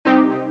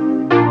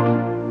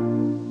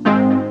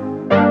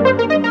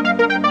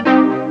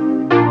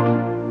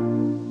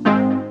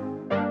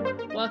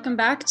Welcome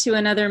back to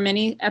another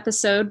mini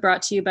episode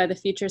brought to you by the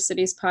Future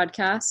Cities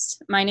podcast.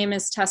 My name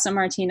is Tessa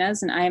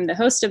Martinez, and I am the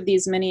host of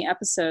these mini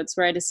episodes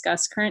where I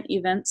discuss current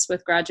events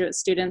with graduate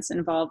students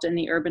involved in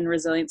the Urban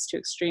Resilience to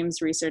Extremes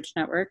Research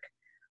Network.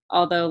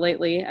 Although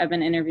lately I've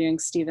been interviewing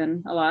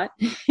Stephen a lot.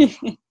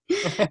 Happy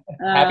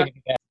to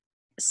be back.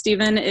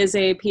 Stephen is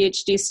a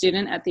PhD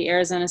student at the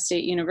Arizona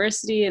State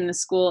University in the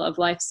School of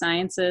Life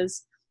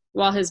Sciences.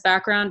 While his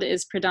background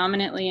is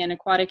predominantly in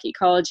aquatic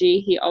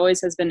ecology, he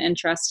always has been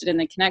interested in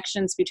the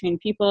connections between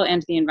people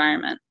and the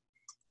environment.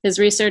 His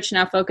research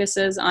now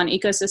focuses on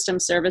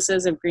ecosystem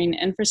services of green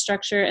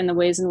infrastructure and the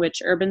ways in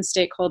which urban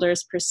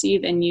stakeholders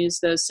perceive and use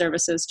those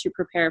services to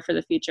prepare for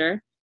the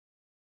future.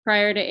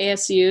 Prior to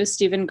ASU,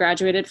 Stephen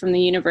graduated from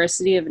the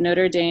University of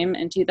Notre Dame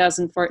in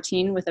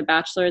 2014 with a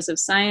Bachelor's of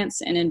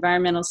Science in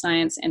Environmental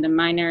Science and a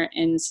minor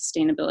in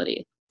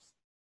Sustainability.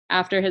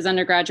 After his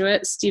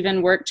undergraduate,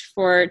 Stephen worked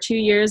for 2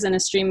 years in a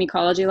stream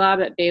ecology lab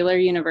at Baylor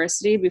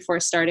University before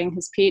starting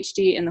his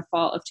PhD in the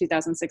fall of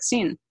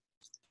 2016.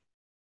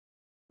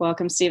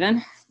 Welcome,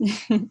 Stephen.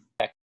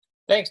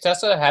 Thanks,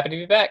 Tessa. Happy to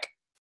be back.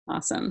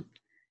 Awesome.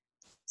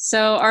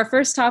 So our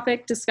first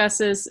topic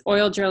discusses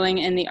oil drilling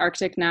in the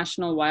Arctic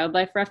National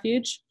Wildlife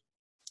Refuge.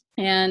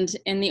 And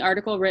in the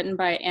article written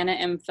by Anna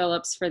M.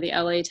 Phillips for the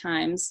LA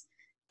Times,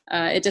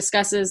 it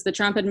discusses the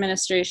Trump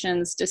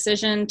administration's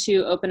decision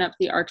to open up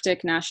the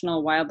Arctic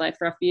National Wildlife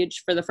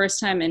Refuge for the first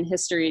time in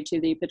history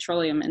to the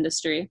petroleum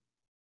industry.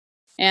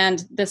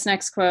 And this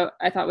next quote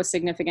I thought was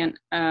significant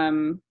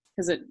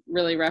because it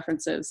really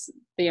references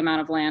the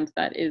amount of land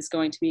that is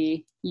going to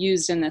be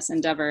used in this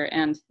endeavor.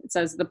 And it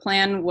says the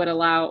plan would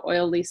allow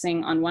oil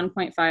leasing on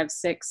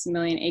 1.56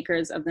 million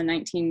acres of the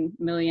 19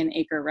 million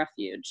acre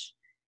refuge.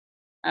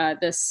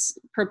 This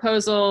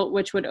proposal,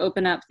 which would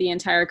open up the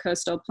entire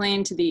coastal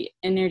plain to the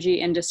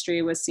energy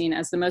industry, was seen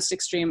as the most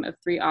extreme of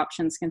three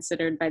options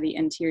considered by the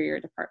Interior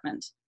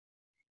Department.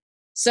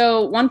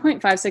 So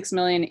 1.56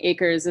 million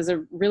acres is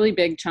a really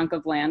big chunk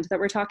of land that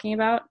we're talking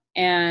about,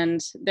 and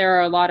there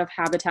are a lot of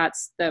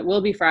habitats that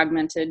will be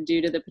fragmented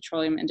due to the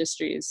petroleum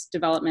industry's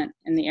development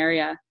in the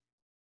area.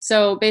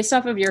 So based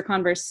off of your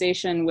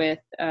conversation with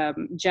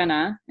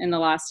Jenna in the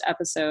last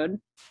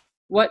episode,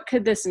 what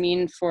could this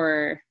mean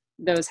for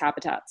those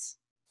habitats?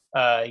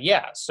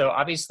 So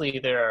obviously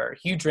there are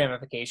huge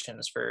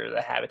ramifications for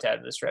the habitat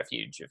of this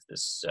refuge if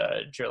this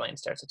drilling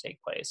starts to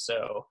take place.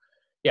 So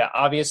yeah,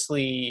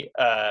 obviously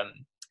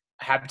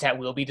habitat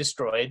will be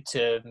destroyed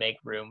to make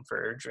room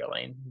for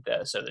drilling.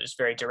 So there's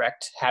very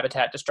direct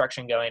habitat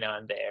destruction going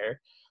on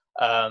there.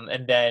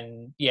 And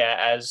then,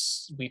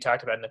 as we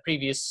talked about in the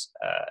previous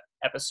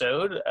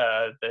episode,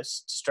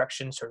 this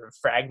destruction sort of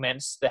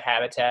fragments the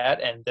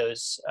habitat, and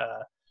those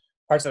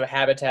parts of the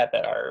habitat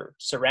that are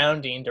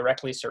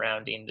directly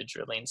surrounding the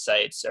drilling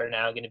sites are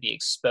now going to be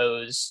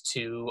exposed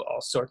to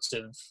all sorts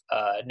of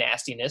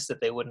nastiness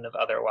that they wouldn't have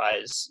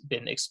otherwise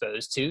been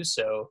exposed to.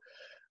 So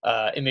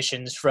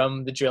emissions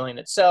from the drilling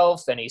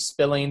itself, any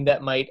spilling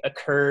that might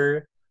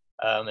occur,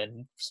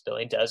 and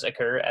spilling does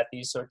occur at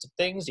these sorts of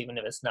things, even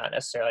if it's not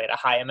necessarily at a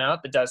high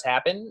amount, that does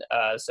happen.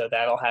 So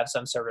that'll have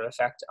some sort of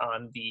effect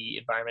on the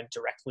environment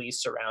directly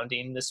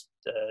surrounding the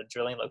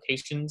drilling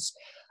locations.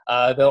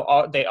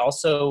 They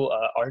also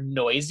are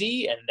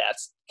noisy, and that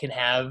can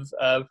have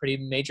pretty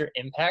major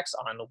impacts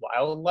on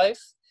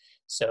wildlife.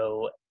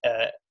 So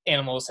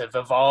animals have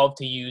evolved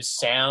to use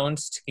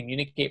sounds to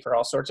communicate for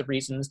all sorts of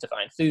reasons, to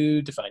find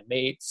food, to find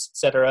mates,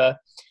 etc.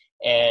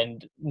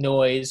 And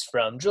noise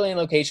from drilling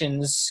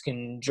locations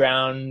can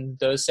drown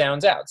those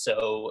sounds out.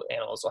 So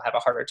animals will have a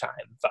harder time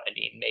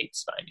finding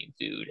mates, finding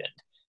food, and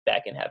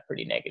that can have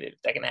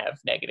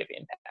negative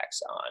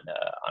impacts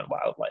on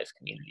wildlife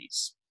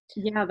communities.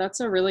 Yeah, that's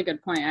a really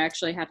good point. I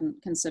actually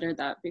hadn't considered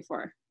that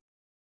before.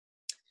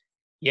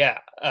 Well,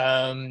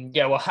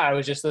 I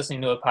was just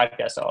listening to a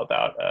podcast all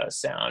about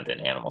sound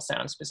and animal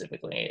sound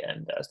specifically,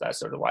 and so that's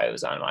sort of why it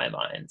was on my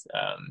mind.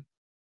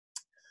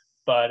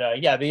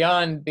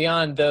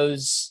 Beyond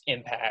those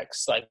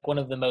impacts, like one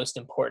of the most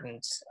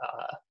important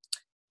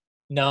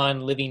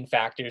non-living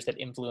factors that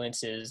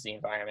influences the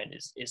environment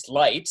is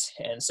light,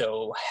 and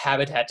so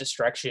habitat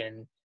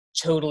destruction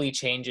totally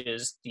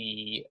changes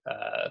the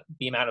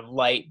amount of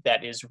light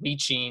that is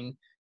reaching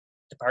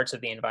the parts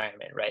of the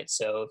environment, right?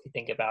 So if you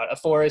think about a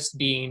forest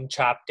being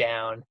chopped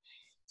down,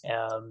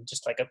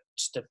 just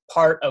a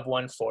part of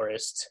one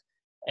forest,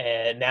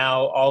 and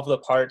now all of the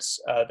parts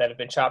that have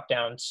been chopped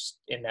down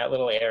in that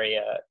little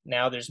area,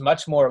 now there's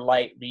much more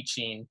light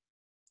reaching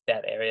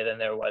that area than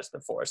there was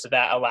before. So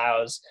that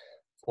allows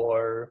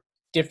for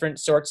different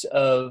sorts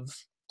of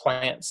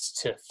plants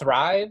to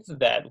thrive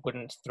that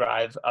wouldn't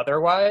thrive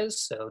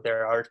otherwise. So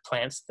there are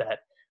plants that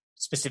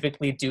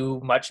specifically do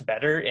much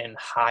better in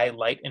high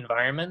light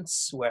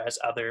environments, whereas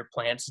other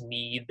plants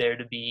need there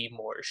to be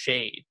more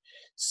shade.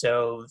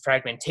 So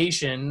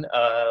fragmentation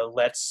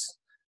lets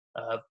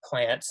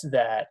plants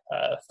that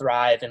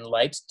thrive in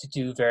light to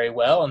do very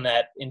well, and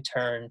that in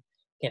turn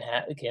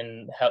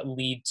can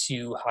lead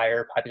to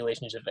higher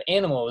populations of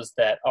animals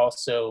that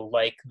also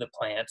like the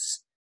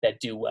plants that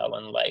do well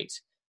in light.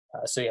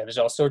 So yeah, there's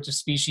all sorts of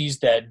species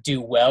that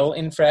do well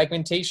in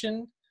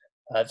fragmentation.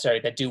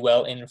 That do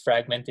well in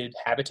fragmented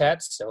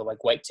habitats. So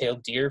like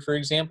white-tailed deer, for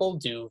example,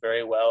 do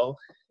very well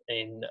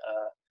in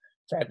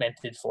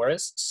fragmented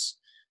forests.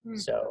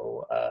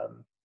 So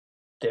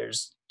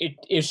there's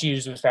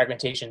issues with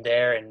fragmentation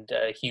there, and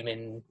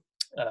human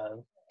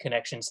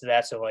connections to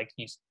that. So like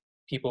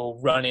people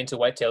run into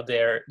white-tailed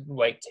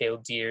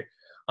deer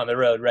on the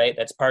road, right?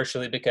 That's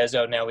partially because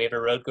now we have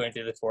a road going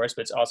through the forest,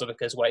 but it's also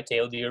because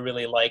white-tailed deer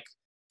really like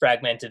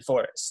fragmented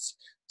forests.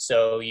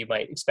 So you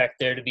might expect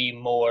there to be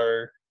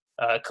more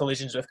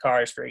collisions with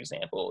cars, for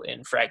example,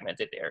 in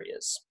fragmented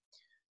areas.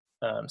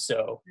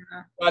 So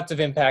lots of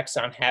impacts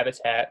on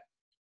habitat,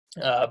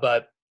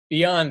 but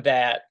beyond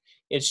that,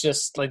 it's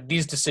just like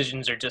these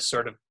decisions are just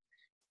sort of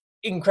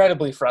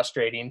incredibly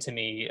frustrating to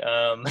me,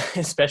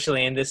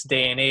 especially in this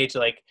day and age.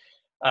 Like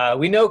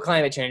we know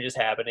climate change is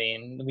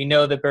happening. We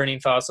know that burning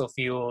fossil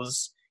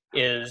fuels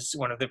is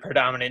one of the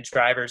predominant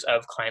drivers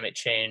of climate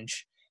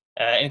change.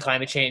 And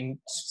climate change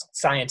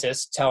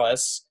scientists tell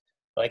us,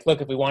 like,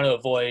 look, if we want to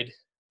avoid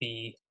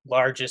the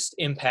largest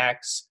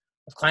impacts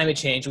of climate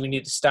change, we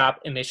need to stop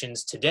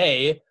emissions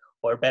today,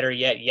 or better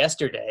yet,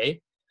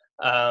 yesterday.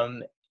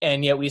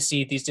 And yet we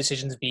see these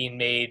decisions being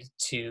made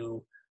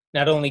to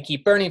not only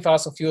keep burning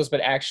fossil fuels,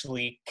 but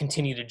actually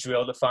continue to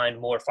drill to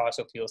find more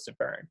fossil fuels to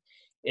burn.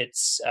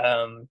 It's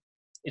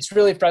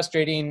really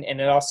frustrating, and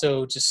it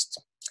also just,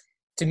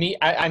 to me,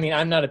 I mean,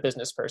 I'm not a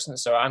business person,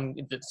 so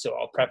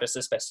I'll preface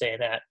this by saying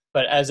that.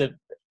 But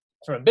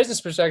from a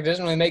business perspective, it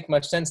doesn't really make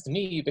much sense to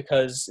me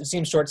because it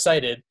seems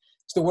short-sighted.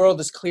 So the world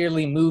is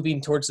clearly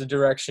moving towards the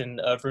direction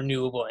of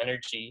renewable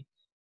energy.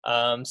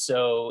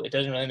 So it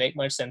doesn't really make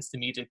much sense to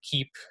me to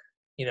keep,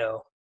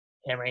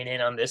 hammering in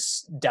on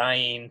this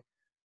dying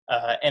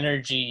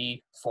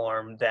energy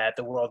form that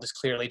the world is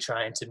clearly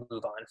trying to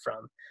move on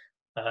from.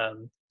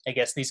 I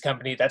guess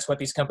that's what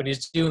these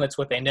companies do, and that's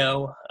what they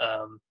know.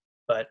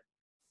 But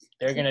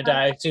they're going to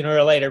die sooner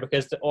or later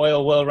because the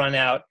oil will run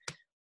out,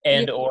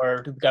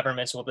 or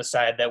governments will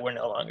decide that we're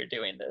no longer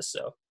doing this.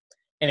 So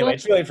anyway,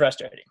 it's really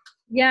frustrating.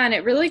 Yeah, and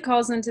it really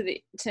calls into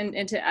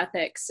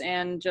ethics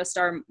and just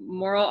our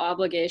moral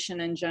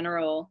obligation in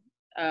general.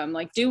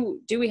 Like, do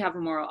we have a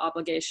moral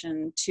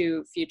obligation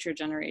to future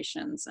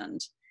generations? And,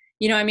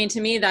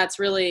 to me, that's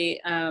really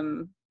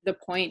the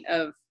point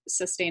of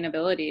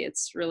sustainability.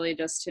 It's really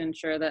just to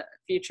ensure that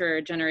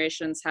future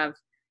generations have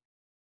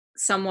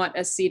somewhat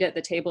a seat at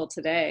the table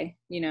today,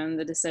 and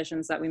the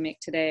decisions that we make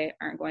today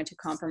aren't going to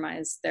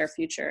compromise their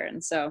future.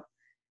 And so,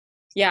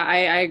 yeah,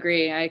 I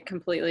agree. I'm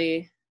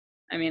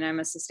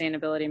a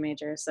sustainability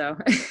major, so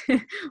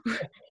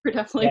we're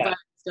definitely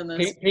biased in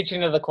this.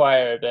 Preaching to the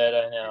choir a bit,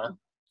 I know.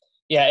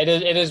 Yeah,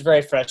 it is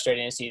very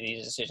frustrating to see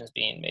these decisions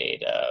being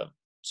made,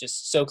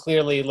 just so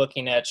clearly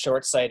looking at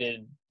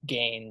short-sighted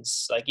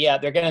gains. Like, yeah,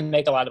 they're going to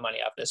make a lot of money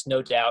off this,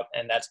 no doubt,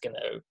 and that's going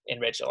to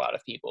enrich a lot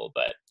of people.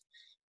 But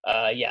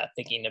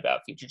thinking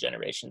about future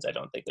generations, I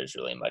don't think there's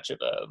really much of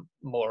a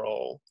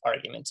moral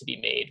argument to be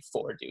made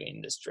for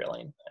doing this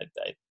drilling.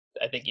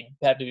 I think you'd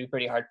have to be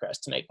pretty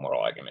hard-pressed to make a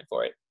moral argument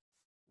for it.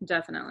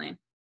 Definitely.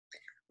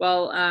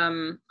 Well,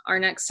 our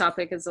next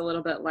topic is a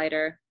little bit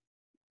lighter.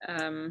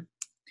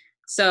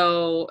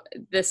 So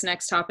this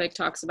next topic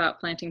talks about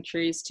planting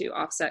trees to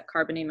offset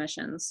carbon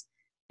emissions.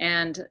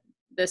 And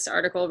this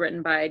article,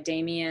 written by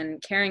Damian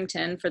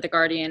Carrington for The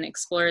Guardian,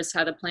 explores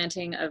how the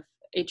planting of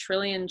 1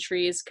 trillion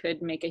trees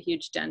could make a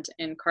huge dent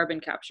in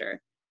carbon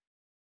capture.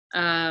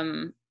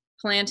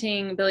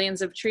 Planting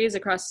billions of trees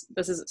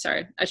this is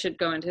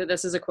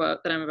a quote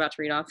that I'm about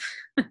to read off.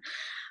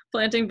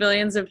 Planting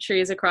billions of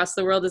trees across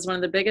the world is one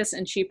of the biggest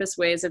and cheapest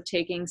ways of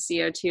taking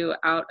CO2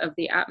 out of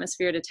the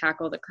atmosphere to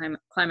tackle the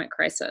climate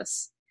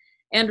crisis.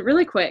 And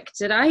really quick,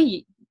 did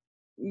I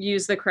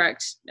use the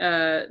correct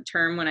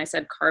term when I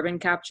said carbon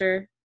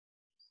capture?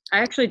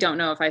 I actually don't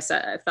know if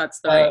that's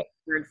the right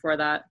word for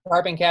that.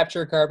 Carbon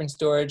capture, carbon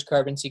storage,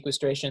 carbon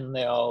sequestration,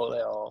 they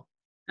all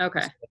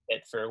okay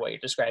fit for what you're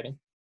describing.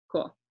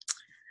 Cool.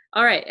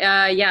 All right.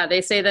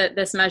 They say that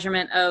this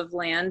measurement of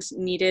land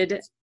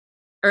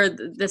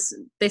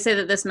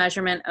this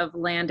measurement of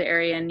land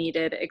area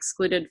needed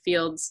excluded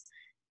fields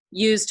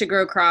used to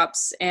grow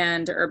crops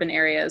and urban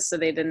areas, so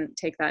they didn't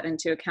take that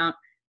into account.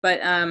 But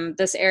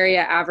this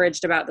area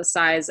averaged about the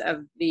size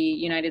of the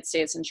United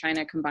States and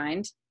China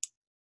combined.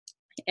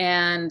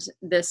 And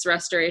this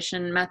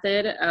restoration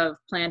method of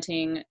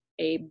planting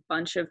a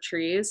bunch of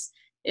trees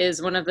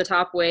is one of the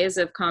top ways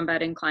of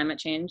combating climate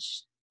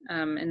change,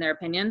 in their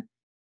opinion.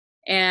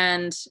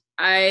 And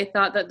I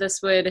thought that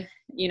this would,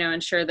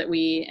 ensure that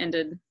we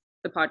ended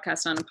the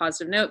podcast on a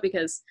positive note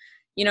because,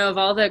 of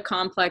all the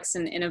complex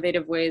and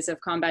innovative ways of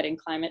combating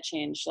climate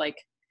change, like,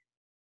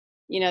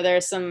 there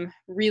are some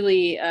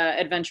really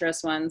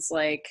adventurous ones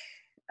like,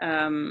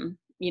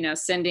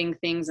 sending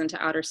things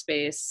into outer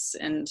space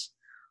and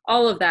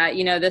all of that.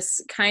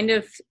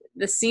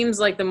 This seems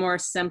like the more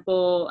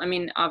simple,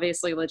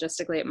 obviously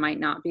logistically it might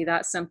not be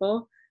that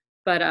simple,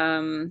 but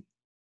in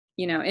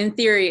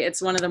theory,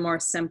 it's one of the more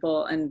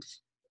simple and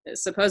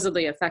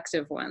supposedly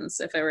effective ones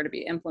if it were to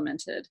be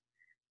implemented.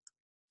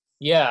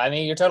 Yeah, I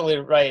mean, you're totally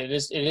right.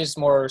 It is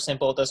more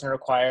simple. It doesn't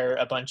require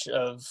a bunch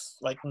of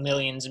like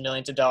millions and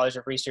millions of dollars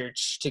of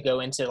research to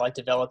go into like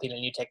developing a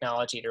new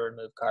technology to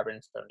remove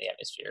carbon from the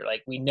atmosphere.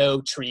 Like we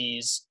know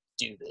trees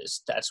do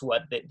this. That's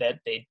what they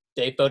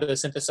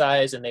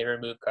photosynthesize, and they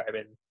remove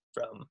carbon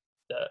from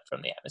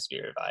the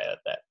atmosphere via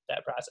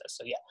that process.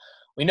 So yeah,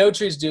 we know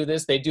trees do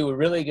this. They do a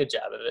really good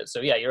job of it. So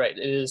yeah, you're right.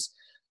 It is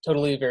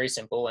totally very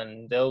simple,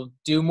 and they'll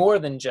do more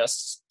than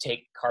just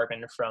take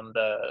carbon from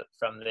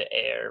the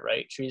air,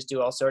 right? Trees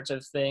do all sorts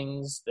of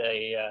things.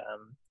 They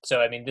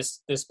so I mean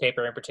this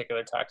paper in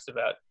particular talks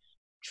about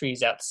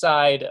trees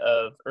outside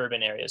of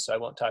urban areas, so I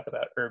won't talk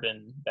about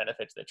urban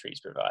benefits that trees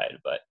provide,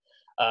 but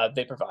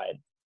they provide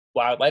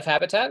wildlife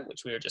habitat,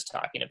 which we were just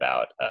talking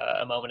about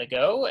a moment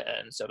ago,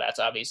 and so that's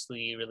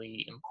obviously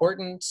really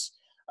important.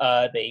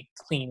 They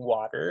clean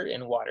water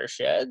in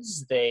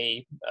watersheds.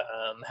 They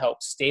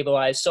help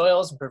stabilize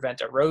soils and prevent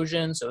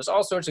erosion. So there's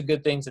all sorts of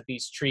good things that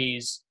these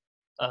trees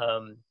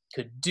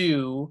could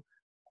do.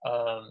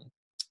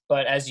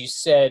 But as you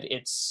said,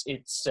 it's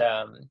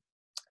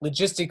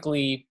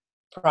logistically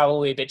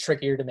probably a bit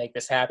trickier to make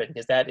this happen,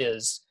 because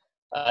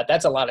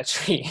that's a lot of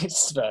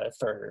trees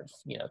for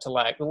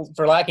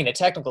lacking a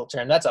technical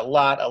term. That's a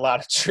lot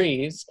of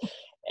trees,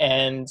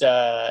 and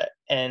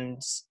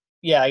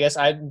yeah, I guess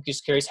I'm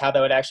just curious how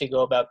that would actually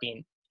go about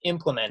being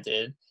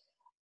implemented.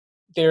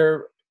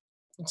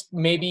 It's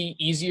maybe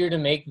easier to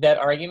make that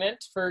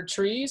argument for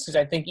trees, because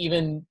I think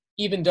even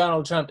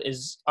Donald Trump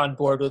is on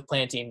board with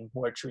planting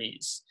more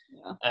trees.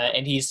 Yeah.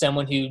 And he's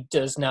someone who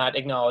does not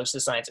acknowledge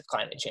the science of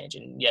climate change,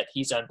 and yet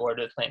he's on board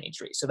with planting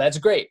trees. So that's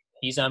great.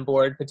 He's on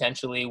board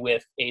potentially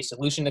with a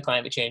solution to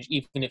climate change,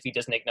 even if he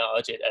doesn't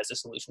acknowledge it as a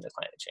solution to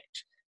climate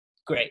change.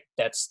 Great.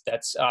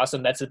 That's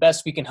awesome. That's the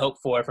best we can hope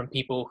for from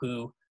people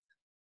who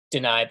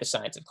deny the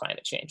science of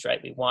climate change,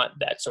 right? We want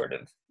that sort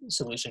of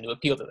solution to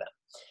appeal to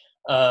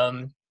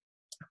them.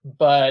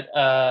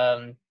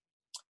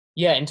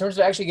 Yeah, in terms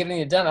of actually getting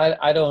it done,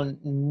 I don't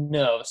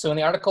know. So in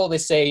the article, they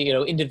say,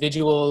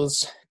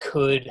 individuals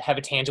could have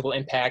a tangible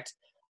impact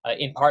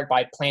in part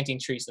by planting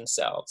trees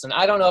themselves. And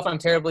I don't know if I'm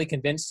terribly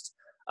convinced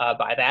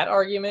by that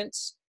argument,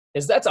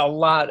 because that's a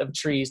lot of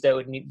trees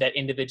that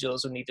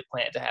individuals would need to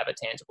plant to have a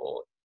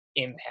tangible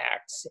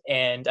impact.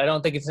 And I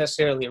don't think it's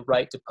necessarily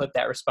right to put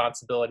that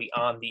responsibility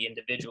on the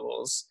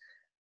individuals.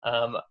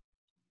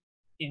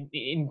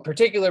 In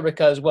particular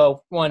because,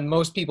 well, one,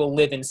 most people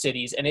live in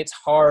cities, and it's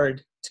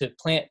hard to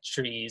plant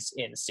trees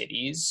in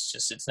cities.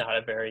 Just it's not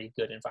a very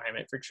good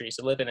environment for trees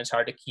to live in. It's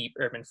hard to keep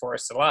urban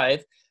forests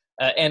alive.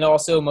 And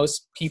also,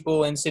 most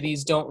people in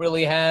cities don't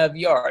really have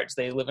yards.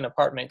 They live in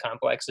apartment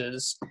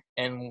complexes,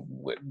 and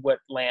what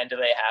land do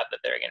they have that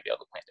they're going to be able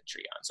to plant a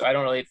tree on? So I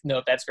don't really know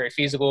if that's very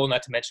feasible,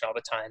 not to mention all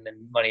the time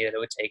and money that it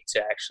would take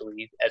to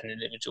actually, as an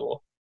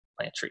individual,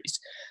 plant trees.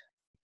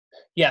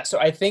 Yeah, so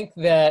I think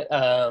that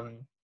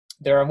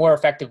there are more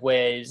effective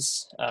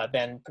ways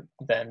than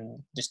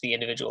just the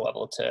individual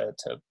level to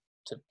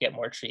get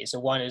more trees. So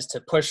one is to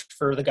push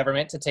for the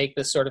government to take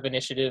this sort of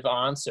initiative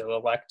on, so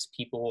elect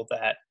people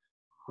that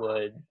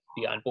would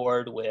be on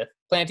board with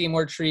planting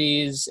more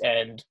trees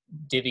and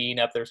divvying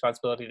up the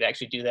responsibility to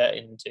actually do that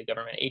into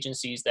government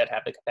agencies that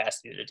have the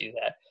capacity to do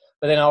that.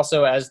 But then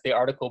also, as the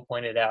article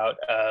pointed out,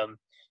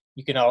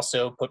 you can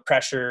also put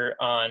pressure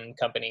on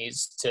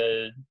companies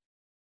to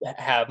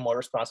have more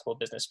responsible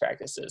business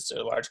practices.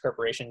 So large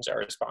corporations are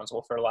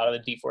responsible for a lot of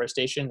the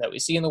deforestation that we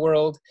see in the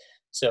world.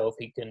 So if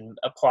we can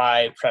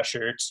apply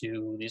pressure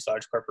to these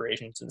large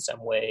corporations in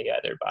some way,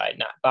 either by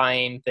not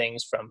buying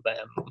things from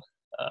them,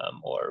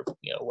 or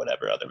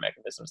whatever other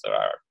mechanisms there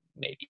are,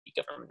 maybe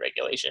government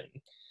regulation,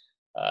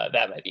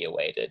 that might be a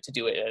way to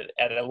do it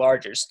at a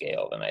larger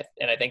scale. And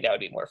I think that would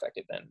be more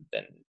effective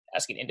than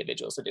asking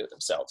individuals to do it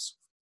themselves.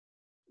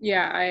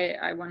 Yeah,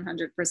 I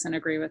 100%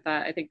 agree with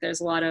that. I think there's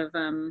a lot of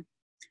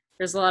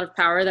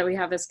power that we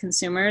have as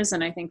consumers,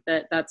 and I think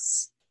that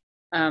that's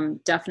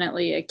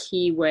definitely a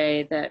key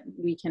way that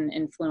we can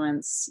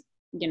influence,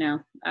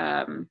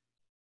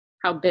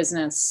 how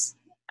business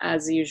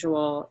as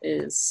usual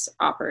is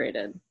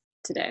operated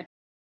today.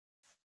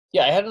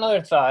 Yeah, I had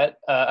another thought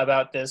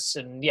about this,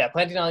 and yeah,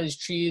 planting all these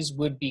trees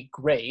would be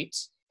great,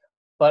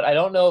 but I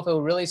don't know if it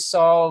will really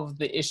solve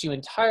the issue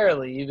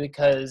entirely,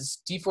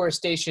 because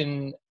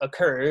deforestation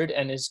occurred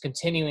and is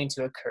continuing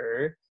to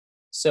occur.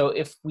 So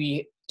if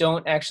we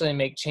don't actually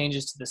make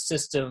changes to the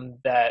system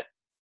that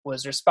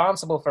was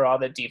responsible for all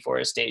the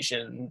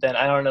deforestation, then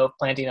I don't know if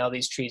planting all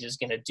these trees is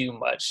going to do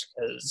much,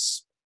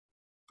 because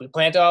we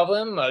plant all of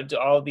them,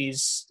 all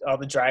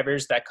the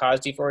drivers that cause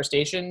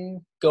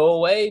deforestation go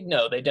away?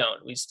 No, they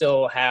don't. We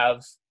still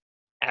have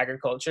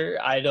agriculture.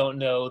 I don't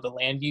know the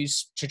land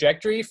use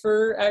trajectory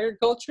for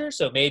agriculture,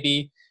 so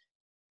maybe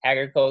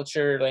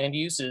agriculture land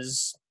use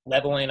is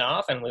leveling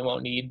off and we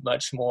won't need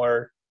much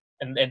more,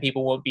 and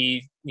people won't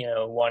be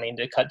wanting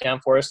to cut down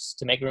forests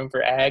to make room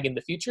for ag in the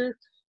future.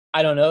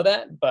 I don't know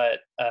that, but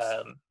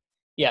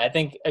yeah, I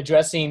think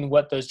addressing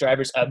what those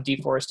drivers of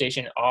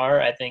deforestation are,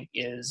 I think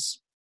is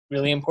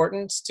really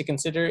important to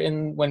consider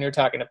when you're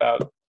talking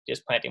about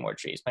just planting more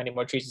trees. Planting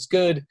more trees is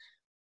good,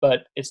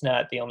 but it's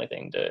not the only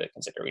thing to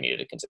consider. We needed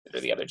to consider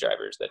the other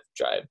drivers that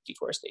drive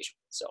deforestation.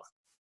 So.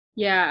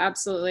 Yeah,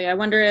 absolutely. I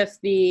wonder if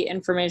the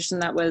information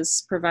that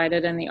was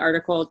provided in the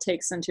article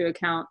takes into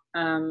account,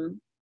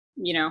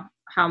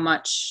 how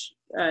much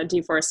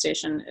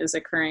deforestation is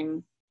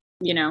occurring,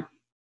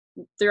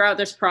 throughout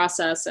this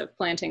process of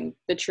planting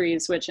the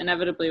trees, which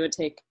inevitably would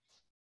take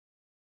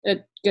a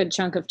good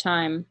chunk of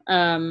time.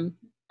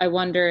 I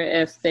wonder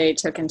if they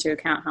took into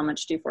account how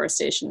much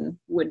deforestation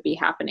would be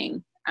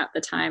happening at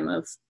the time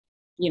of,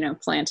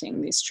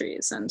 planting these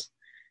trees and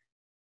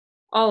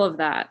all of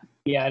that.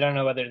 Yeah, I don't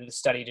know whether the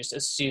study just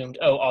assumed,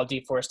 all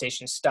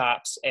deforestation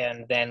stops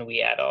and then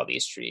we add all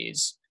these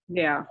trees.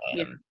 Yeah.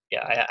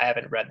 I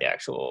haven't read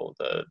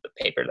the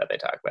paper that they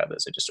talk about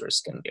this. I just sort of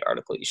skimmed the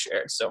article you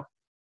shared. So.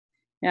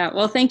 Yeah.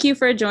 Well, thank you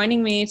for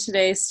joining me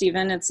today,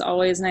 Stephen. It's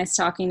always nice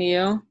talking to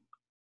you.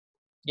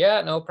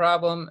 Yeah, no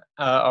problem.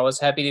 Always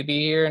happy to be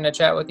here and to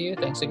chat with you.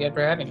 Thanks again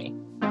for having me.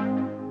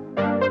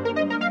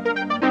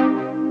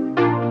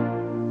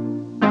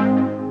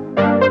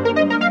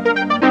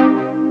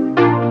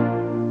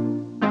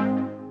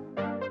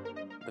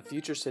 The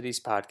Future Cities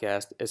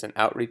podcast is an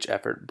outreach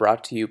effort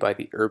brought to you by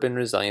the Urban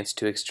Resilience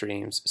to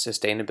Extremes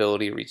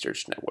Sustainability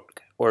Research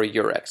Network, or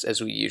UREX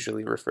as we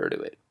usually refer to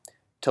it.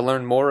 To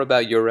learn more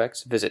about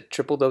UREX, visit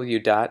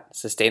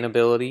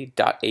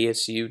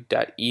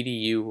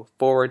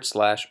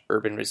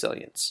www.sustainability.asu.edu/urban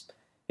resilience.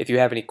 If you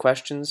have any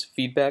questions,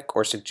 feedback,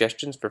 or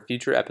suggestions for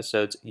future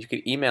episodes, you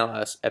can email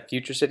us at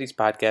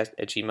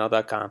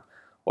futurecitiespodcast@gmail.com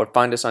or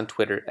find us on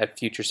Twitter at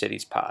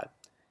futurecitiespod.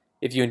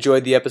 If you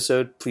enjoyed the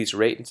episode, please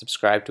rate and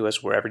subscribe to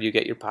us wherever you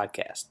get your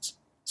podcasts.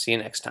 See you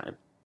next time.